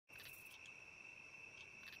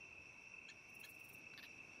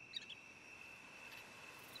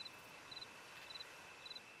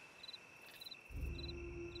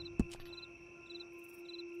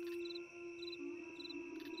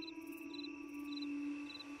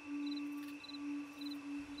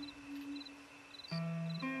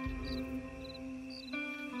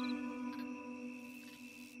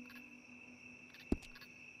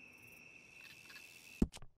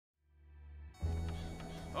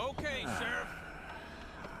Okay, Sheriff.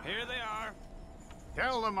 Here they are.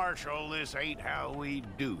 Tell the Marshal this ain't how we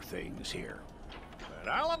do things here.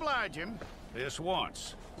 But I'll oblige him this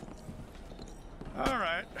once. All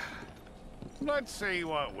right. Let's see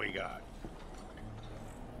what we got.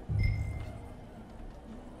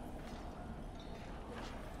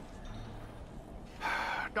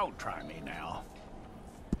 Don't try me now.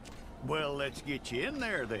 Well, let's get you in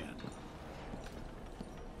there then.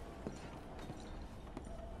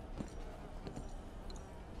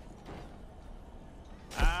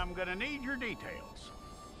 I'm gonna need your details.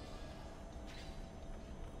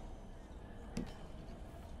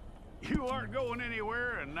 You aren't going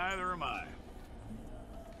anywhere, and neither am I.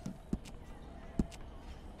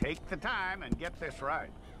 Take the time and get this right.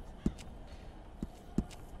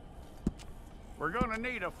 We're gonna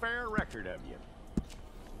need a fair record of you.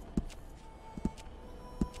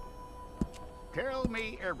 Tell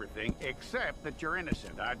me everything except that you're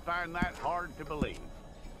innocent. I'd find that hard to believe.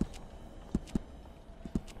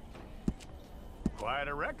 Quite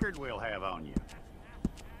a record we'll have on you.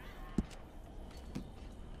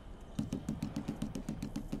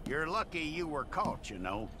 You're lucky you were caught, you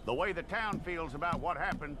know. The way the town feels about what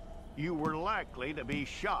happened, you were likely to be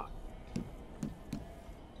shot.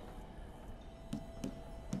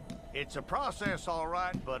 It's a process, all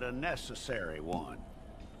right, but a necessary one.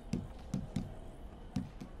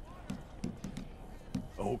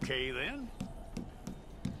 Okay, then.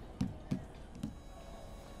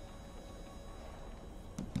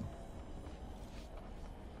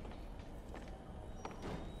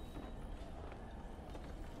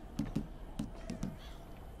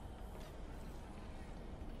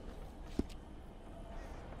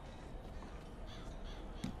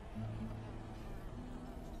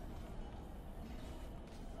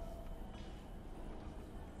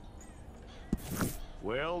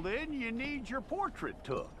 Well, then, you need your portrait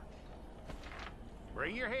took.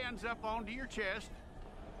 Bring your hands up onto your chest.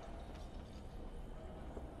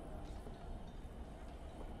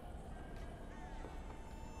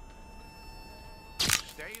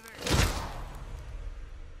 Stay there.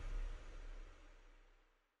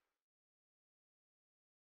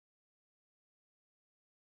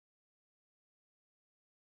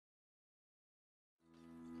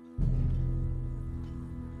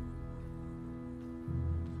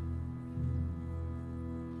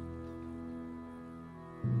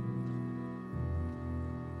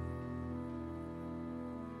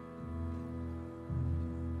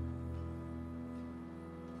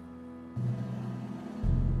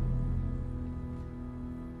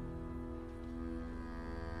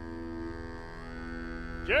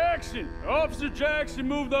 Jackson! Officer Jackson,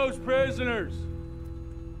 move those prisoners!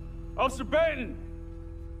 Officer Benton!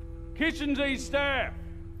 Kitchens aid staff!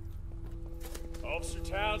 Officer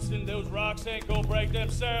Townsend, those rocks ain't gonna break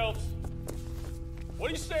themselves. What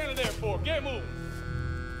are you standing there for? Get moving!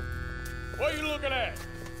 What are you looking at?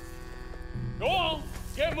 Go on,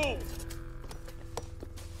 get moving!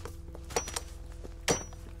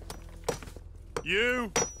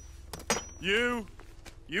 You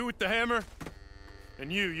with the hammer?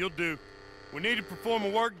 And you'll do. We need to perform a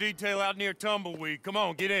work detail out near Tumbleweed. Come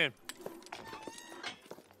on, get in.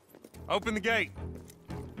 Open the gate.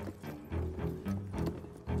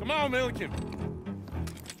 Come on, Milliken.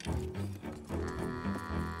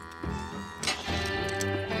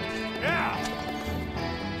 Yeah!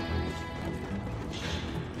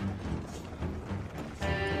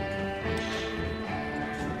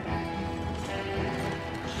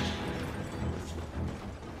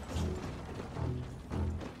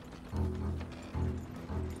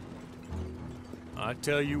 I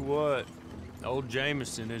tell you what, old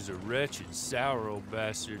Jameson is a wretched, sour old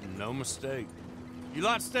bastard, and no mistake. You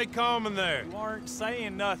lot stay calm in there. You aren't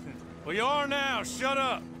saying nothing. Well, you are now. Shut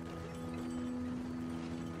up.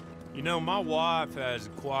 You know, my wife has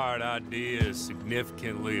acquired ideas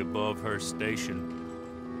significantly above her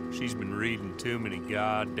station. She's been reading too many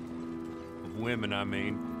of women, I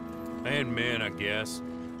mean. And men, I guess.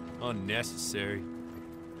 Unnecessary.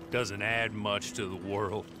 Doesn't add much to the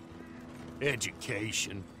world.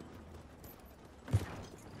 Education.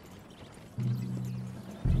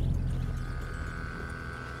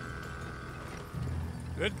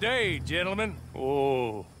 Good day, gentlemen.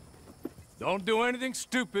 Oh. Don't do anything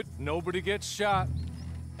stupid. Nobody gets shot.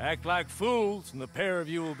 Act like fools, and the pair of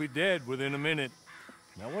you will be dead within a minute.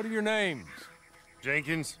 Now, what are your names?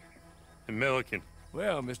 Jenkins and Milliken.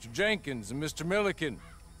 Well, Mr. Jenkins and Mr. Milliken,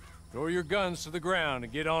 throw your guns to the ground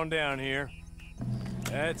and get on down here.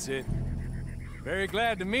 That's it. Very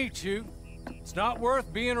glad to meet you. It's not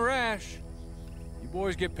worth being rash. You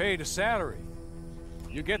boys get paid a salary.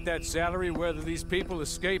 You get that salary whether these people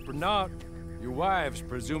escape or not. Your wives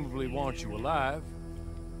presumably want you alive.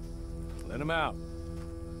 Let them out.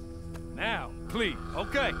 Now, please.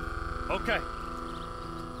 Okay. Okay.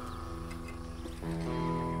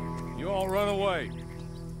 You all run away.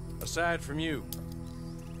 Aside from you.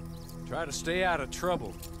 Try to stay out of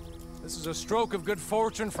trouble. This is a stroke of good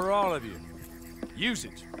fortune for all of you. Use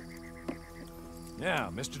it.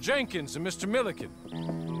 Now, Mr. Jenkins and Mr. Milliken,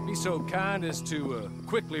 be so kind as to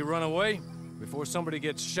quickly run away before somebody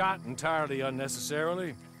gets shot entirely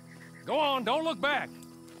unnecessarily. Go on, don't look back.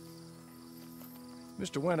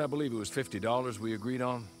 Mr. Wendt, I believe it was $50 we agreed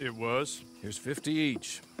on. It was? Here's 50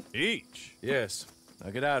 each. Each? Yes.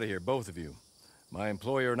 Now get out of here, both of you. My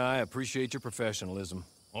employer and I appreciate your professionalism.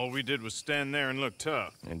 All we did was stand there and look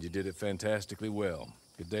tough. And you did it fantastically well.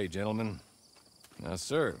 Good day, gentlemen. Now,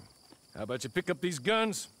 sir, how about you pick up these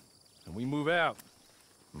guns, and we move out?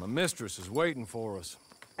 My mistress is waiting for us.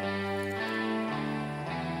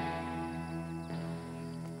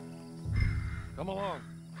 Come along.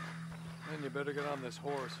 Then you better get on this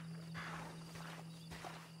horse.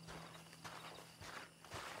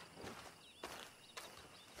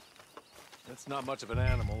 That's not much of an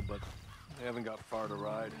animal, but they haven't got far to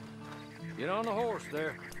ride. Get on the horse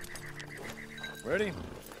there. Ready?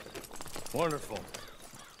 Wonderful.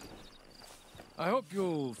 I hope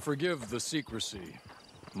you'll forgive the secrecy.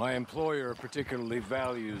 My employer particularly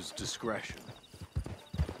values discretion.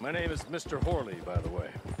 My name is Mr. Horley, by the way.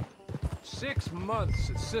 6 months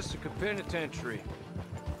at Sisika Penitentiary,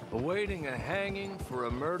 awaiting a hanging for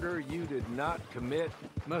a murder you did not commit.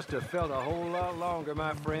 Must have felt a whole lot longer,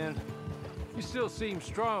 my friend. You still seem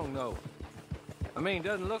strong, though. I mean,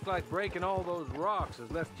 doesn't look like breaking all those rocks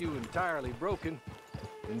has left you entirely broken,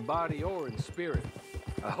 in body or in spirit.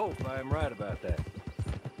 I hope I am right about that.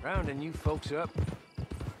 Rounding you folks up,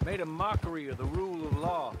 made a mockery of the rule of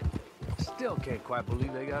law. Still can't quite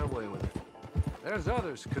believe they got away with it. There's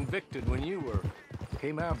others convicted when you were,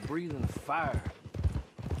 came out breathing fire.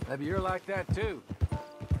 Maybe you're like that too.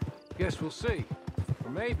 Guess we'll see.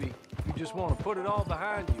 Or maybe you just want to put it all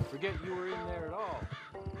behind you, forget you were in there at all.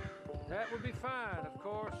 That would be fine, of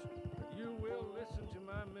course, but you will listen to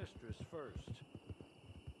my mistress first.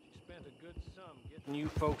 She spent a good sum getting you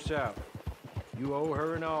folks out. You owe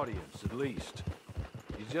her an audience, at least.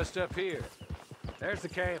 She's just up here. There's the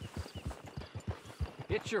camp.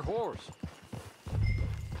 It's your horse.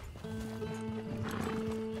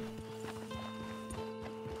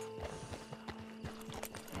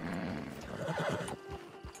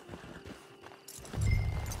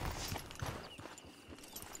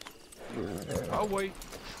 I'll wait.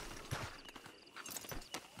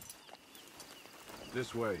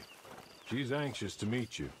 This way. She's anxious to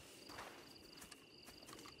meet you.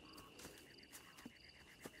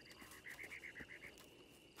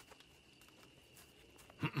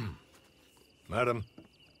 Madam,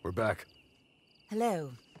 we're back. Hello.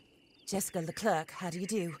 Jessica Leclerc, how do you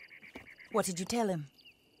do? What did you tell him?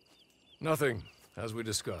 Nothing, as we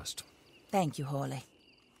discussed. Thank you, Hawley.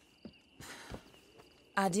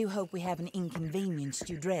 I do hope we haven't inconvenienced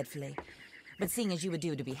you dreadfully. But seeing as you were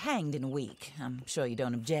due to be hanged in a week, I'm sure you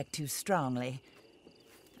don't object too strongly.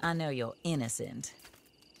 I know you're innocent.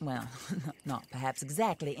 Well, not perhaps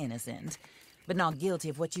exactly innocent, but not guilty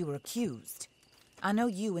of what you were accused. I know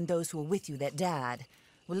you and those who were with you that died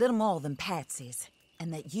were little more than patsies,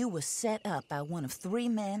 and that you were set up by one of 3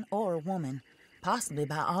 men or a woman, possibly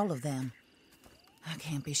by all of them. I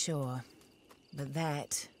can't be sure, but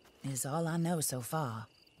that is all I know so far.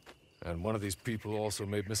 And one of these people also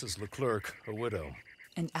made Mrs. Leclerc a widow.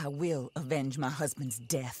 And I will avenge my husband's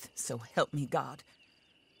death, so help me God.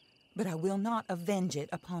 But I will not avenge it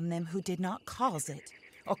upon them who did not cause it,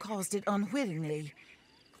 or caused it unwittingly.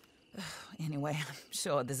 Anyway, I'm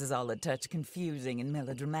sure this is all a touch confusing and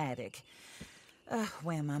melodramatic.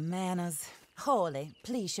 Where are my manners? Hawley,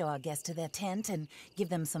 please show our guests to their tent and give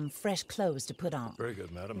them some fresh clothes to put on. Very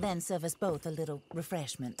good, madam. Then serve us both a little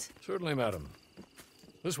refreshment. Certainly, madam.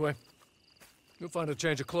 This way. You'll find a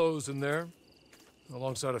change of clothes in there,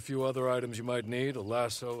 alongside a few other items you might need, a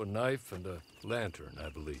lasso, a knife, and a lantern, I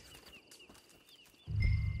believe.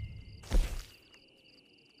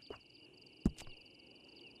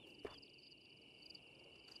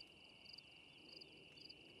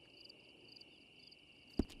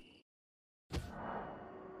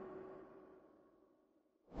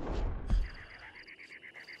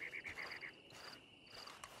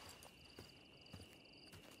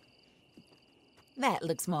 That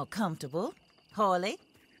looks more comfortable. Hawley?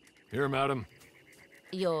 Here, madam.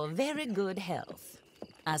 Your very good health.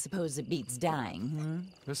 I suppose it beats dying,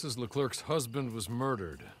 Mrs. Leclerc's husband was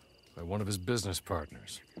murdered. by one of his business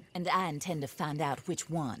partners. And I intend to find out which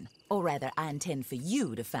one. Or rather, I intend for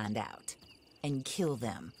you to find out. And kill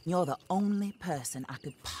them. You're the only person I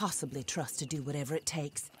could possibly trust to do whatever it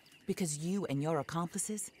takes. Because you and your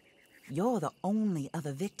accomplices, you're the only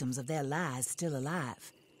other victims of their lies still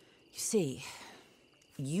alive. You see,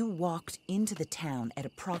 you walked into the town at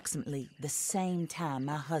approximately the same time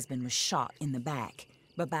my husband was shot in the back,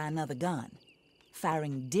 but by another gun,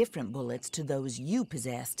 firing different bullets to those you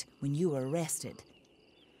possessed when you were arrested.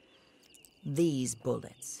 These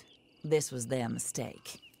bullets, this was their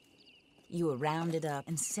mistake. You were rounded up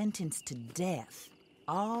and sentenced to death,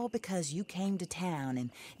 all because you came to town and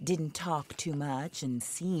didn't talk too much and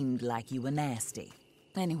seemed like you were nasty.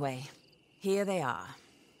 Anyway, here they are,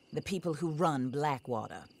 the people who run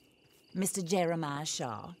Blackwater. Mr. Jeremiah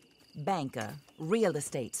Shaw, banker, real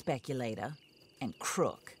estate speculator, and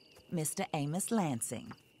crook. Mr. Amos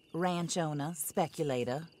Lansing, ranch owner,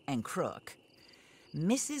 speculator, and crook.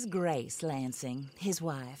 Mrs. Grace Lansing, his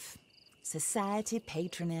wife, society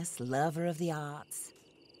patroness, lover of the arts,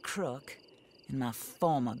 crook, and my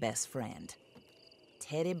former best friend.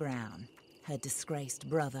 Teddy Brown, her disgraced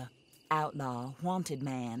brother, outlaw, wanted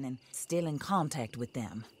man, and still in contact with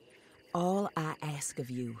them. All I ask of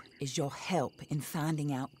you is your help in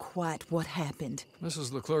finding out quite what happened.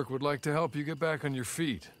 Mrs. Leclerc would like to help you get back on your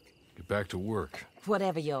feet. Get back to work.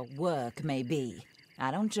 Whatever your work may be,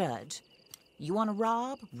 I don't judge. You want to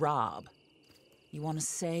rob? Rob. You want to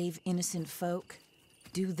save innocent folk?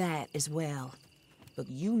 Do that as well. But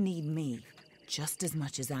you need me just as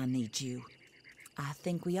much as I need you. I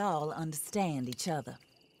think we all understand each other.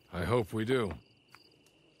 I hope we do.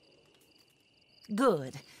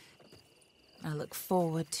 Good. I look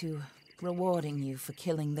forward to rewarding you for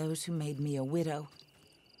killing those who made me a widow.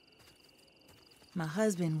 My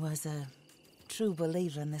husband was a true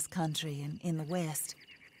believer in this country and in the West.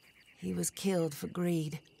 He was killed for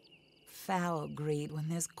greed. Foul greed when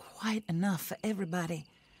there's quite enough for everybody.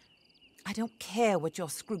 I don't care what your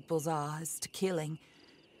scruples are as to killing.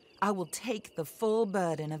 I will take the full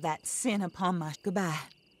burden of that sin upon my... Goodbye,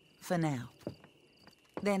 for now.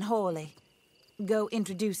 Then Hawley, go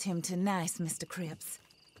introduce him to nice Mr. Cripps.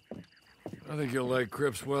 I think you'll like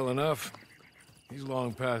Cripps well enough. He's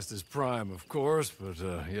long past his prime, of course, but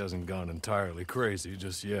he hasn't gone entirely crazy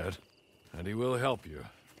just yet. And he will help you,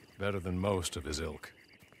 better than most of his ilk.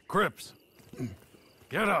 Cripps!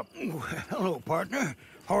 Get up! Hello, partner.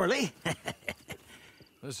 Harley.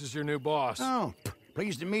 This is your new boss. Oh,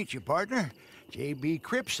 pleased to meet you, partner. J.B.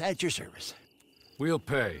 Cripps at your service. We'll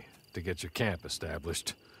pay to get your camp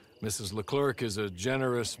established. Mrs. Leclerc is a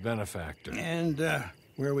generous benefactor. And,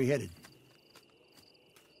 where are we headed?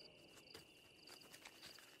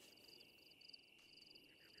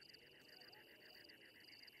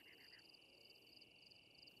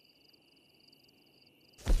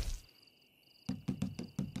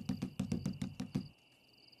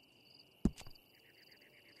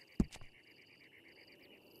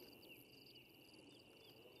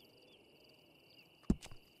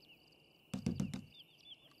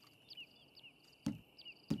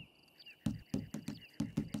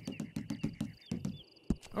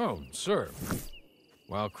 Oh, sir.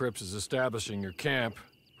 While Cripps is establishing your camp,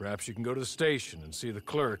 perhaps you can go to the station and see the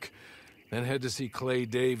clerk, then head to see Clay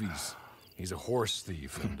Davies. He's a horse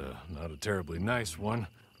thief, and not a terribly nice one.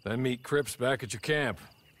 Then meet Cripps back at your camp.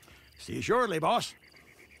 See you shortly, boss.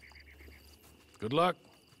 Good luck.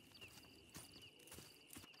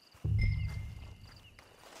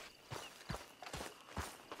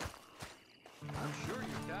 I'm sure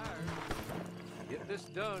you're tired. Get this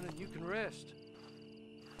done and you can rest.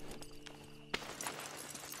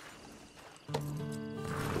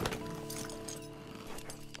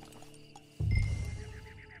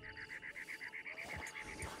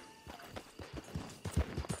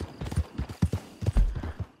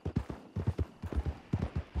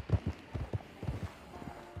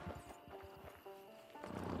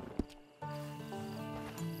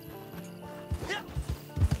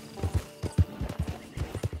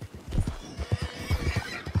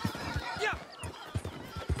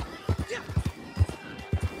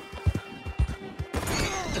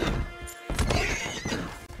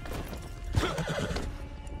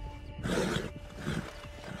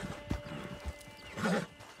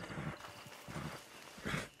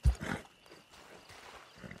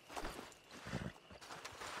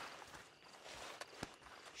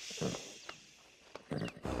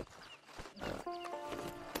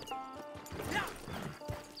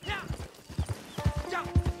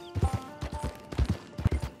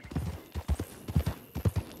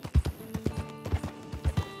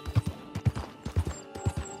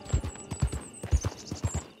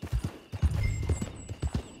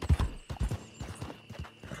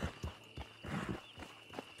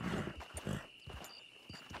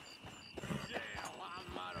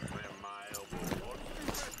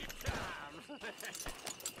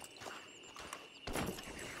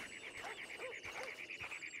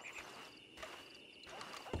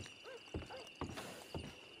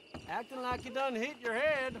 Acting like you done hit your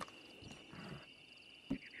head.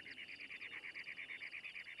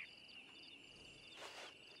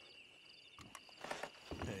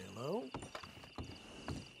 Hello?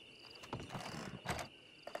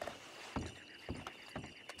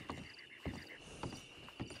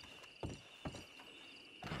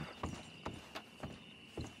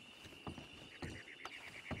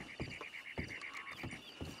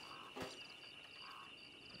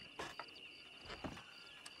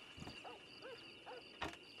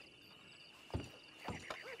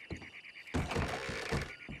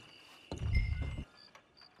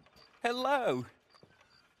 Hello.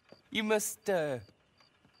 You must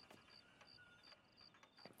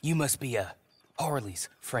be Harley's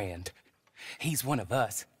friend. He's one of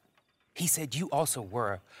us. He said you also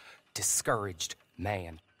were a discouraged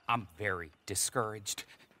man. I'm very discouraged.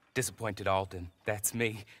 Disappointed Alden, that's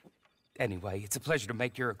me. Anyway, it's a pleasure to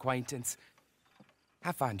make your acquaintance.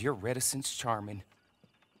 I find your reticence charming.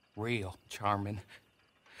 Real charming.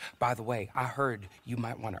 By the way, I heard you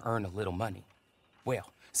might want to earn a little money.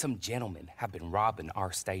 Well, some gentlemen have been robbing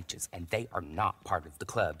our stages, and they are not part of the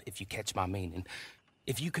club, if you catch my meaning.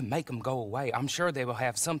 If you can make them go away, I'm sure they will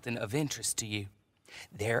have something of interest to you.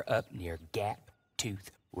 They're up near Gap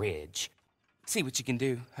Tooth Ridge. See what you can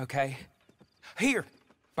do, okay? Here,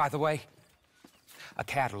 by the way, a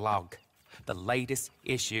catalog. The latest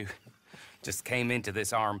issue. Just came into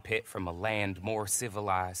this armpit from a land more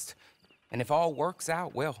civilized. And if all works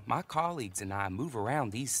out, well, my colleagues and I move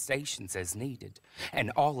around these stations as needed. And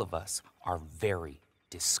all of us are very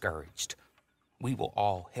discouraged. We will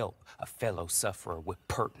all help a fellow sufferer with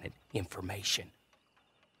pertinent information.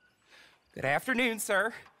 Good afternoon,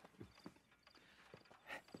 sir.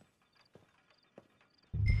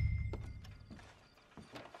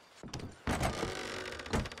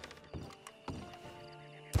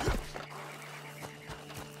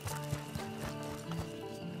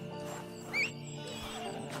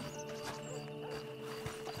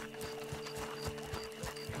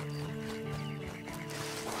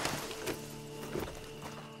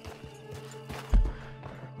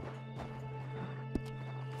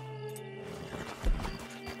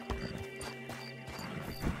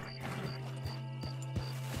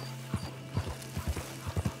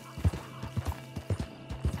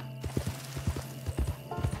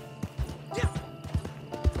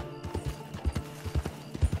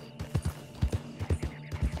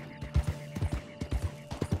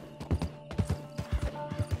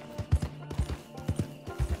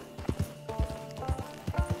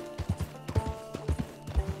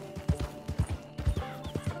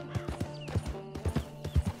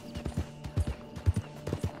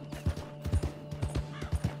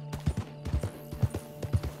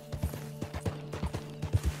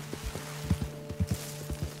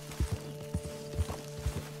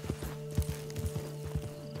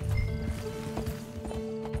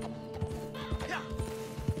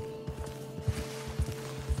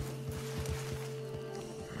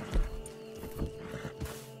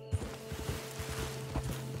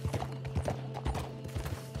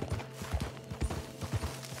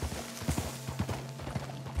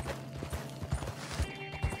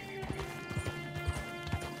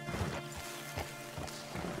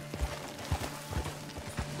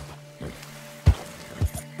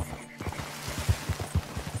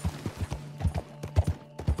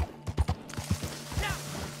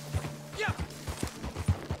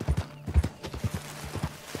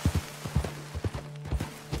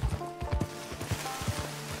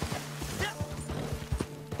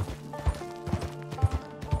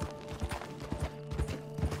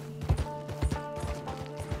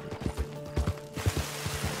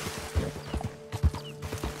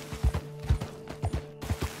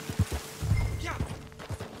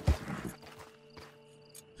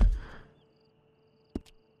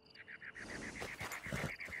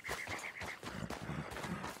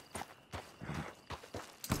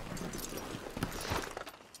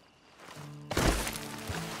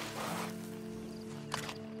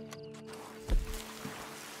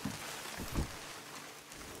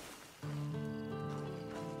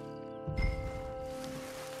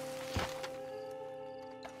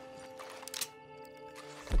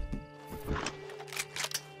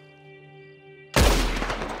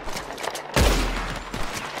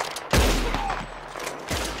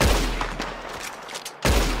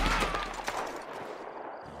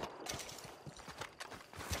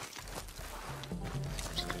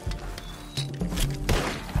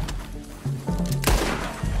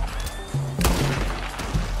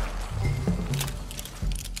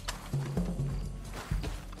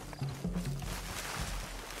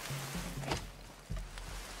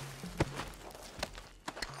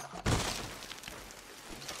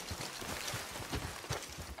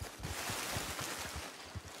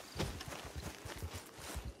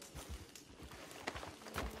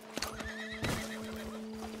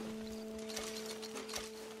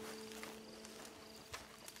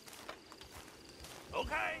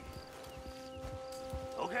 okay?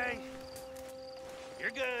 Okay.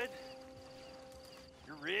 You're good.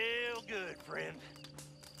 You're real good, friend.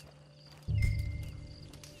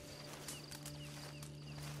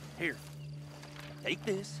 Here. Take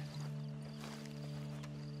this.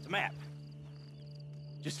 It's a map.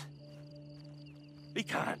 Just be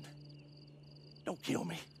kind. Don't kill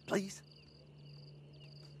me, please.